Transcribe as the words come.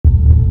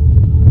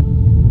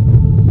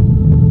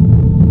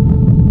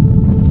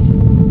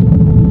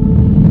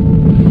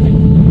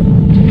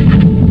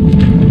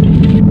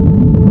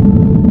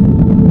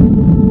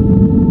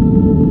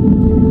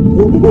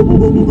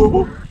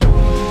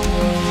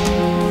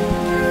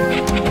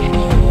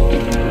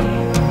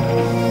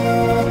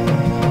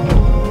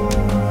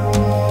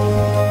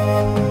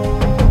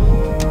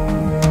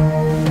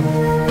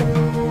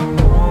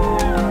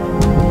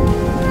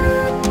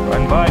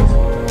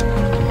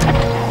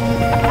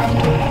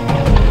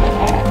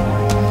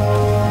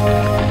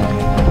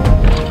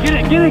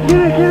Get it, get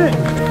it, get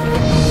it!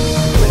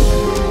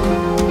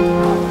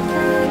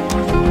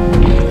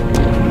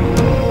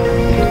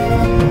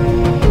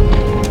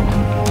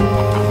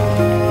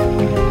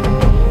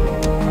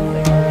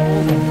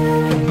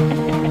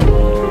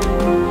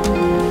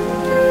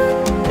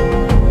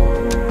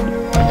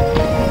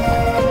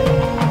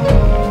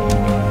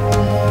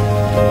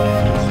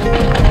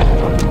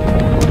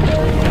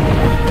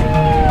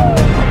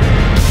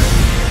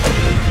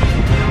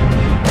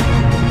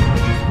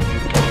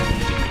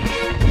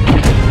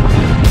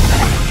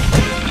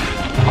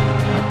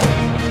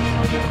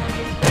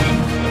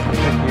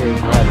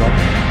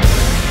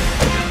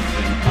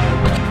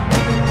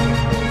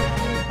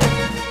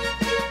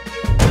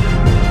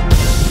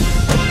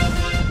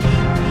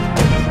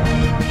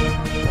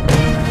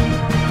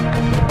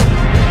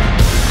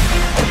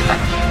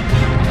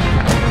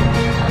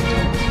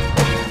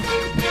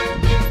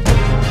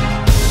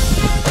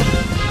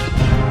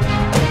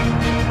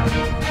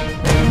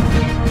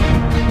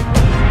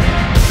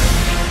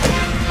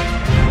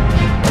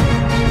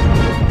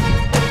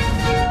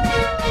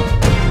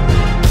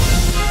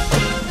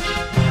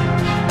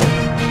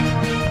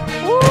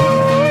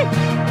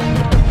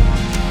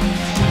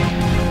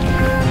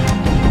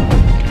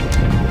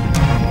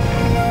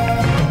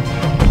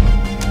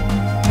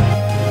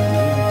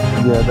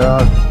 Yeah,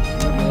 dog.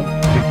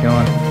 Keep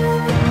going.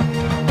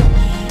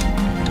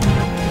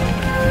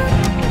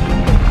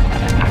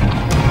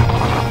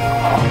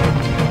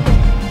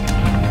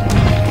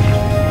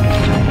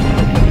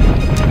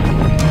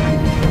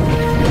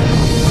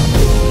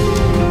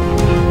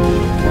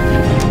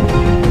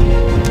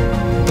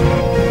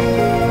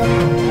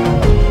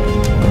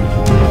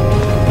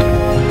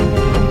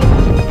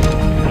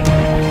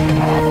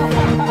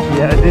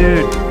 Yeah,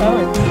 dude.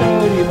 Oh, it's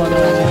so deep on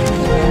that.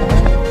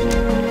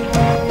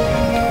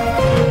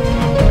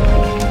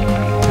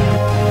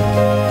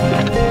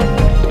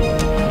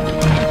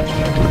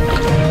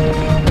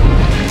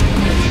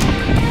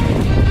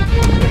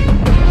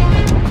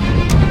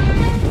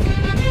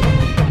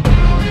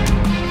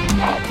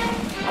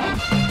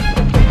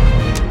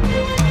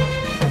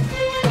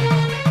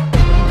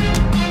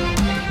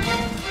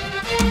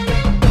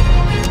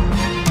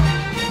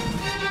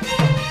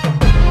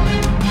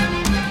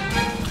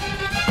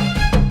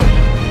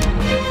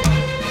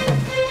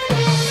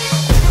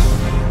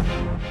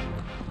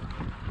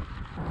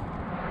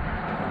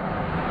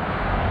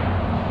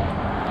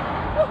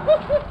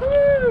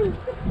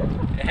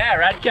 Yeah,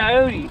 Red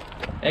Coyote.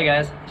 Hey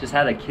guys, just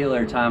had a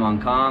killer time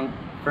on Kong.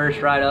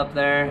 First ride up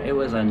there, it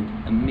was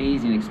an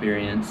amazing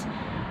experience.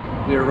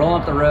 We were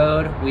rolling up the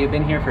road. We have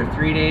been here for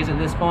 3 days at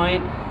this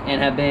point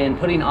and have been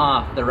putting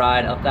off the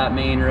ride up that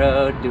main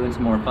road, doing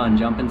some more fun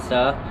jumping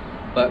stuff.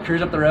 But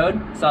cruised up the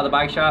road, saw the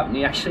bike shop, and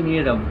we actually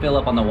needed to fill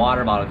up on the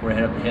water bottle before we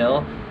head up the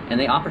hill. And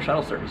they offer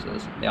shuttle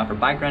services. They offer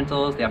bike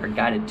rentals, they offer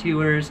guided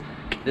tours.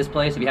 This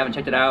place, if you haven't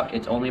checked it out,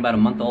 it's only about a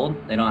month old.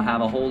 They don't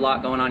have a whole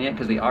lot going on yet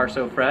because they are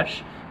so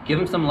fresh. Give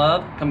them some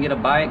love, come get a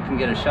bike, come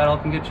get a shuttle,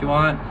 come get what you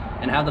want,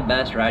 and have the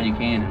best ride you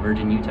can in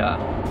Virgin, Utah.